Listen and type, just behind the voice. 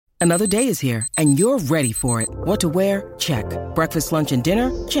Another day is here, and you're ready for it. What to wear? Check. Breakfast, lunch, and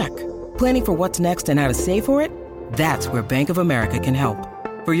dinner? Check. Planning for what's next and how to save for it? That's where Bank of America can help.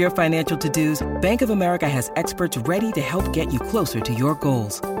 For your financial to-dos, Bank of America has experts ready to help get you closer to your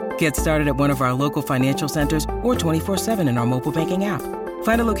goals. Get started at one of our local financial centers or 24/7 in our mobile banking app.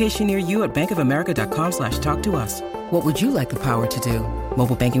 Find a location near you at bankofamerica.com/talktous. What would you like the power to do?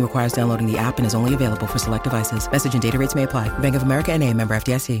 Mobile banking requires downloading the app and is only available for select devices. Message and data rates may apply. Bank of America N.A., member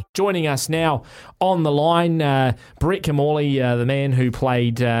FDIC. Joining us now on the line, Brett Kimmorley, the man who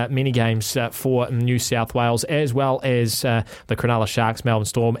played many games for New South Wales, as well as the Cronulla Sharks, Melbourne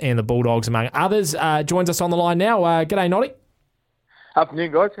Storm, and the Bulldogs, among others, joins us on the line now. G'day, Noddy.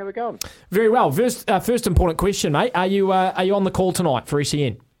 Afternoon, guys. How we going? Very well. First important question, mate. Are you on the call tonight for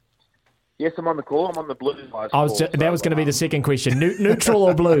SEN? Yes, I'm on the call. I'm on the Blues. That was going to be the second question. Neutral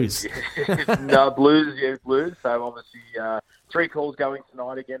or Blues? No, Blues. Yeah, Blues. So obviously 3 calls going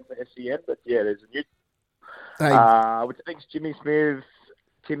tonight again for SEN. But yeah, there's a new. Which I think is Jimmy Smith,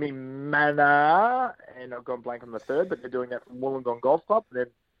 Timmy Manor, and I've gone blank on the third. But they're doing that from Wollongong Golf Club. And then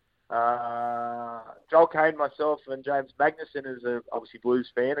Joel Kane, myself, and James Magnuson, is obviously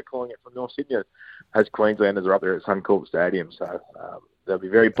Blues fan, are calling it from North Sydney, as Queenslanders are up there at Suncorp Stadium. So they'll be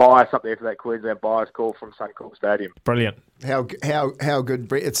very biased up there for that Queensland bias call from Suncorp Stadium. Brilliant. How good,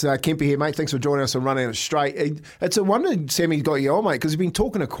 Brett. It's Kempy here, mate. Thanks for joining us and running it straight. It's a wonder Sammy's got you on, mate, because he's been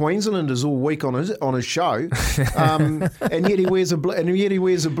talking to Queenslanders all week on his show, and yet he wears a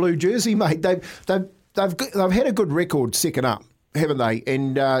blue jersey, mate. They've had a good record second up, haven't they?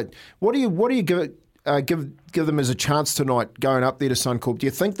 And what do you give them as a chance tonight going up there to Suncorp? Do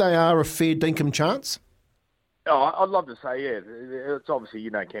you think they are a fair dinkum chance? Oh, I'd love to say, yeah. It's obviously,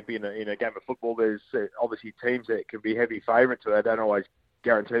 Kempy, in a game of football, there's obviously teams that can be heavy favourites, so they don't always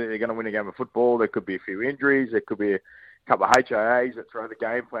guarantee that they're going to win a game of football. There could be a few injuries. There could be a couple of HIAs that throw the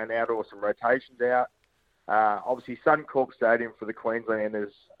game plan out or some rotations out. Obviously, Suncorp Stadium for the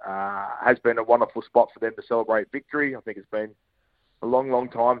Queenslanders has been a wonderful spot for them to celebrate victory. I think it's been a long, long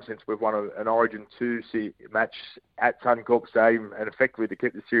time since we've won an Origin 2 match at Suncorp Stadium and effectively to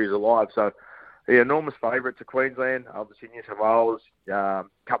keep the series alive. So, the enormous favourite to Queensland, obviously New South Wales,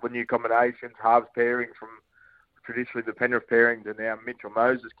 couple of new combinations, halves pairing from traditionally the Penrith pairing to now Mitchell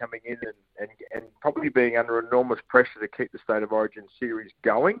Moses coming in and probably being under enormous pressure to keep the State of Origin series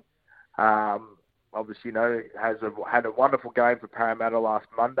going. Obviously, had a wonderful game for Parramatta last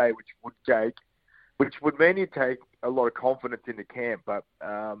Monday, which would mean you take a lot of confidence into camp. But,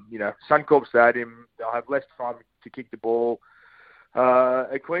 Suncorp Stadium, they'll have less time to kick the ball.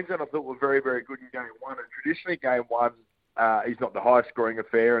 At Queensland, I thought were very, very good in game one. And traditionally, game one is not the highest scoring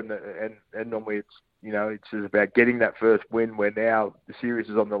affair, and normally it's just about getting that first win. Where now the series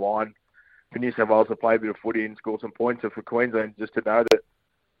is on the line for New South Wales to play a bit of footy and score some points. So for Queensland, just to know that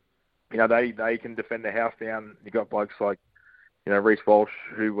they can defend the house down. You got blokes like Reece Walsh,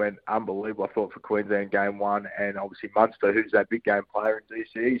 who went unbelievable, I thought, for Queensland game one, and obviously Munster, who's that big game player in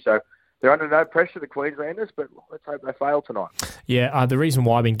DCE. So they're under no pressure, the Queenslanders, but let's hope they fail tonight. Yeah, the reason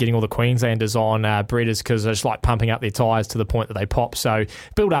why I've been getting all the Queenslanders on, Brett, is because I just like pumping up their tyres to the point that they pop. So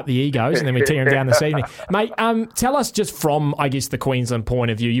build up the egos and then we tear them down this evening. Mate, tell us just from, I guess, the Queensland point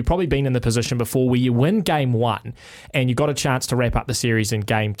of view, you've probably been in the position before where you win game one and you got a chance to wrap up the series in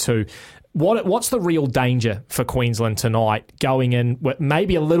game two. What's the real danger for Queensland tonight going in with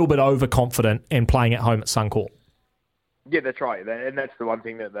maybe a little bit overconfident and playing at home at Suncorp? Yeah, that's right. And that's the one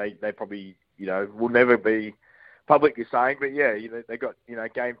thing that they probably, will never be publicly saying. But yeah, they got,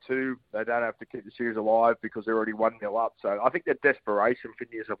 game two, they don't have to keep the series alive because they're already 1-0 up. So I think that desperation for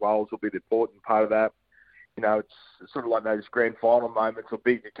New South Wales will be the important part of that. It's sort of like those grand final moments or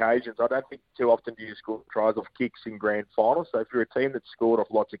big occasions. I don't think too often do you score tries off kicks in grand finals. So if you're a team that's scored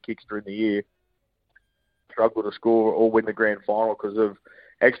off lots of kicks during the year, struggle to score or win the grand final because of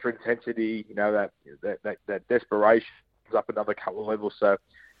extra intensity, that desperation up another couple of levels. So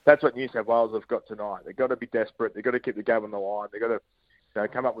that's what New South Wales have got tonight. They've got to be desperate. They've got to keep the game on the line. They've got to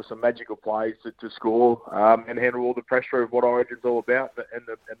come up with some magical plays to score and handle all the pressure of what Origin's all about. And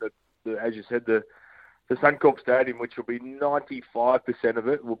the as you said, the Suncorp Stadium, which will be 95% of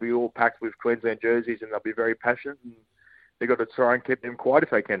it, will be all packed with Queensland jerseys, and they'll be very passionate. And they've got to try and keep them quiet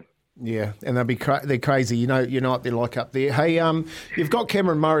if they can. Yeah, and they'll be they're crazy. You know what they're like up there. Hey, you've got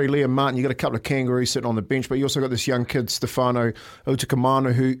Cameron Murray, Liam Martin. You've got a couple of kangaroos sitting on the bench, but you also got this young kid, Stefano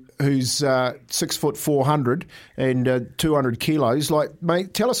Utakamanu, who's 6 foot 400 and 200 kilos. Like,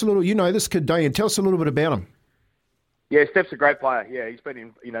 mate, tell us a little. You know this kid, don't you? Tell us a little bit about him. Yeah, Steph's a great player. Yeah, he's been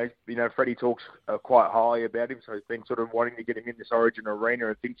in, Freddie talks quite highly about him, so he's been sort of wanting to get him in this Origin arena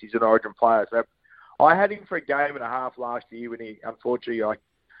and thinks he's an Origin player. So I had him for a game and a half last year when he, unfortunately,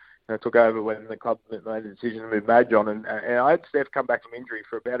 took over when the club made the decision to move Madge on. And I had Steph come back from injury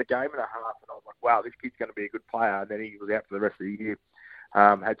for about a game and a half, and I was like, wow, this kid's going to be a good player. And then he was out for the rest of the year.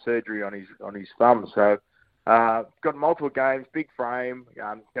 Had surgery on his thumb. So got multiple games, big frame,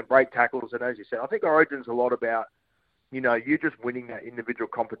 can break tackles. And as you said, I think Origin's a lot about, you just winning that individual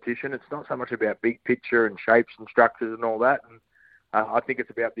competition. It's not so much about big picture and shapes and structures and all that. And I think it's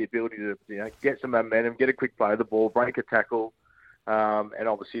about the ability to get some momentum, get a quick play of the ball, break a tackle. And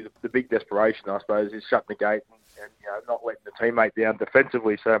obviously the big desperation, I suppose, is shutting the gate and not letting the teammate down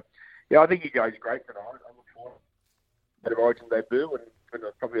defensively. So, I think he goes great tonight. I look forward to the Origin debut, and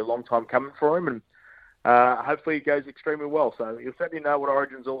it's probably a long time coming for him. And hopefully he goes extremely well. So you'll certainly know what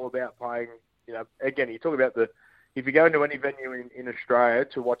Origin's all about playing. Again, you talk about if you go into any venue in Australia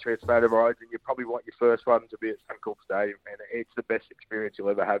to watch a State of Origin, you probably want your first one to be at Suncorp Stadium, and it's the best experience you'll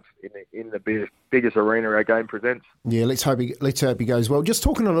ever have in the biggest arena our game presents. Yeah, let's hope he goes well. Just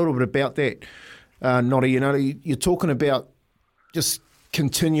talking a little bit about that, Noddy, you're talking about just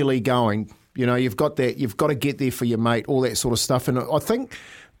continually going. You've got to get there for your mate, all that sort of stuff. And I think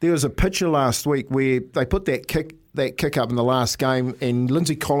there was a picture last week where they put that kick up in the last game, and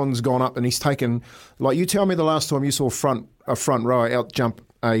Lindsay Collins gone up and he's taken, like, you tell me the last time you saw a front row out jump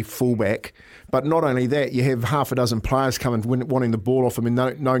a fullback. But not only that, you have half a dozen players coming wanting the ball off him,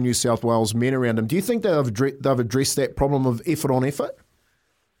 and no New South Wales men around him. Do you think they've addressed that problem of effort on effort?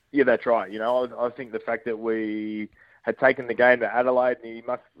 Yeah, that's right. I think the fact that we had taken the game to Adelaide, and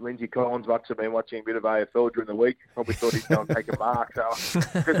Lindsay Collins must have been watching a bit of AFL during the week. Probably thought he'd go and take a mark.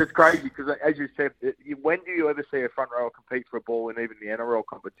 Because it's crazy, because as you said, when do you ever see a front rower compete for a ball in even the NRL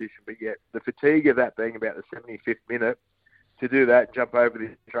competition? But yet the fatigue of that being about the 75th minute, to do that, jump over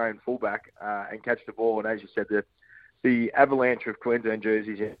the Australian fullback and catch the ball. And as you said, the avalanche of Queensland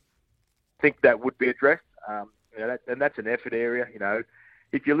jerseys, I think that would be addressed. And that's an effort area,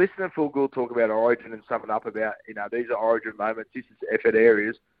 If you listen to Phil Gould talk about Origin and sum it up about, these are Origin moments, this is effort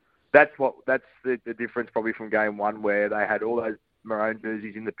areas, that's the difference probably from game one, where they had all those maroon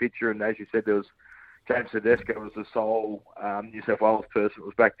jerseys in the picture, and as you said, there was James Tedesco was the sole New South Wales person that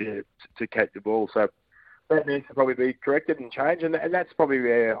was back there to catch the ball. So that needs to probably be corrected and changed, and that's probably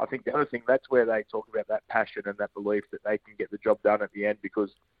where I think the other thing, that's where they talk about that passion and that belief that they can get the job done at the end,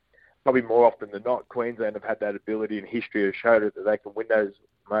 because probably more often than not, Queensland have had that ability, and history has showed it that they can win those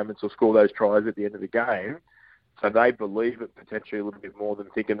moments or score those tries at the end of the game. So they believe it potentially a little bit more than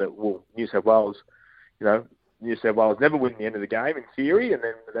thinking that, well, New South Wales never win the end of the game in theory, and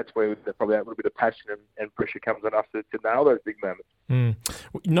then that's where probably that little bit of passion and pressure comes on us to nail those big moments.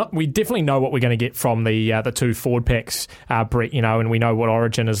 We definitely know what we're going to get from the two forward packs, Brett, and we know what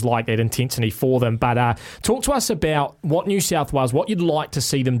Origin is like, that intensity for them. But talk to us about what New South Wales, what you'd like to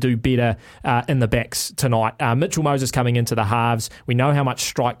see them do better in the backs tonight. Mitchell Moses coming into the halves. We know how much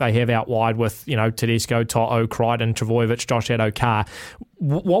strike they have out wide with, Tedesco, To'o, Crichton, Travojevic, Josh Addo-Carr.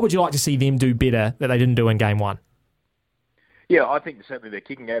 What would you like to see them do better that they didn't do in game one? Yeah, I think certainly their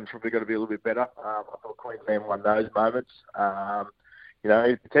kicking game's probably got to be a little bit better. I thought Queensland won those moments.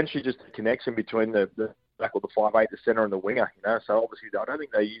 Potentially just the connection between the back or the 5'8", the centre and the winger. So obviously I don't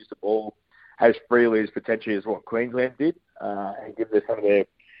think they used the ball as freely as potentially as what Queensland did, and give some of their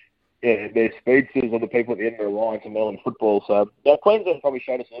speedsters or the people at the end of the line some early football. So Queensland probably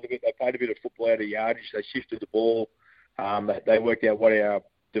showed us a little bit. They played a bit of football out of yardage. They shifted the ball. They worked out what our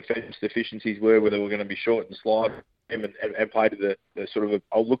defence deficiencies were, whether we were going to be short and slide and played to the sort of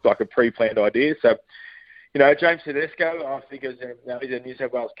looked like a pre-planned idea. So, James Tedesco, I think he's a New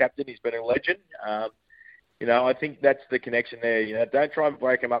South Wales captain. He's been a legend. I think that's the connection there. Don't try and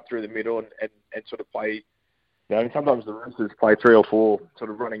break him up through the middle and sort of play. Sometimes the Roosters play 3 or 4 sort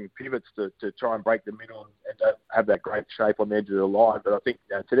of running pivots to try and break the middle and don't have that great shape on the edge of the line. But I think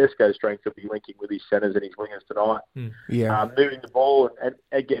Tedesco's strength will be linking with his centres and his wingers tonight. Moving the ball. And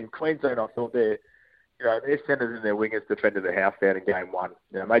again, Queensland, I thought their centres and their wingers defended the house down in game one.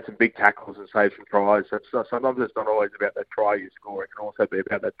 Made some big tackles and saved some tries. So sometimes it's not always about that try you score. It can also be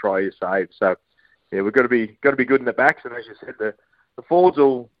about that try you save. So, we've got to be good in the backs. And as you said, the forwards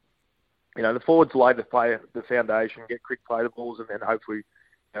will... the forwards lay the foundation, get quick play the balls, and then hopefully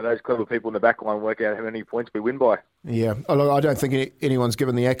those clever people in the back line work out how many points we win by. Yeah, I don't think anyone's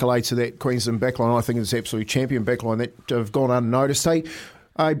given the accolades to that Queensland backline. I think it's absolutely champion backline that have gone unnoticed. Hey,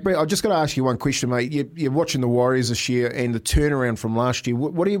 Brett, I've just got to ask you one question, mate. You're watching the Warriors this year and the turnaround from last year.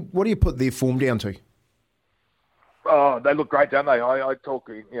 What do you put their form down to? Oh, they look great, don't they? I talk,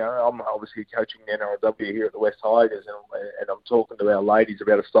 I'm obviously coaching the NRLW here at the West Tigers, and I'm talking to our ladies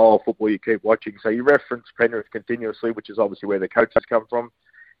about a style of football you keep watching. So you reference Penrith continuously, which is obviously where the coaches come from.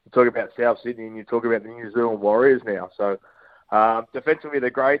 You talk about South Sydney and you talk about the New Zealand Warriors now. So Defensively, they're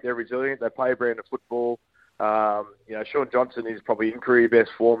great. They're resilient. They play a brand of football. Sean Johnson is probably in career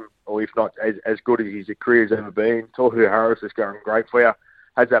best form, or if not as good as his career has ever been. Tohu Harris is going great for you.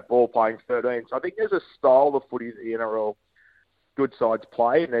 Has that ball playing 13. So I think there's a style of footy that the NRL good sides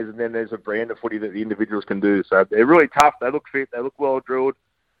play, and then there's a brand of footy that the individuals can do. So they're really tough. They look fit. They look well drilled.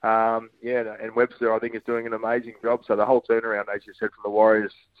 And Webster, I think, is doing an amazing job. So the whole turnaround, as you said, from the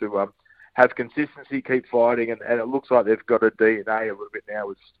Warriors to have consistency, keep fighting, and it looks like they've got a DNA a little bit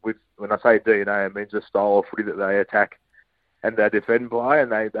now. With when I say DNA, it means a style of footy that they attack and they defend by, and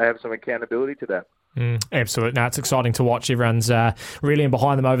they have some accountability to that. Absolutely. No, it's exciting to watch. Everyone's really in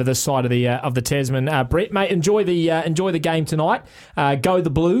behind them over this side of the Tasman. Brett, mate, enjoy the game tonight. Go the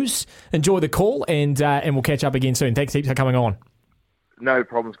Blues. Enjoy the call, and we'll catch up again soon. Thanks heaps for coming on. No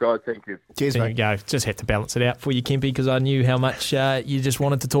problems, guys. Thank you. Cheers, there mate. you go. Just had to balance it out for you, Kempy, because I knew how much you just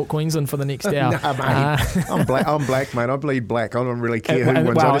wanted to talk Queensland for the next hour. Nah, mate. I'm black, mate. I bleed black. I don't really care who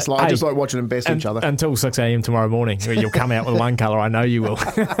wins. I just like watching them best each other. Until 6 a.m. tomorrow morning. You'll come out with one colour. I know you will.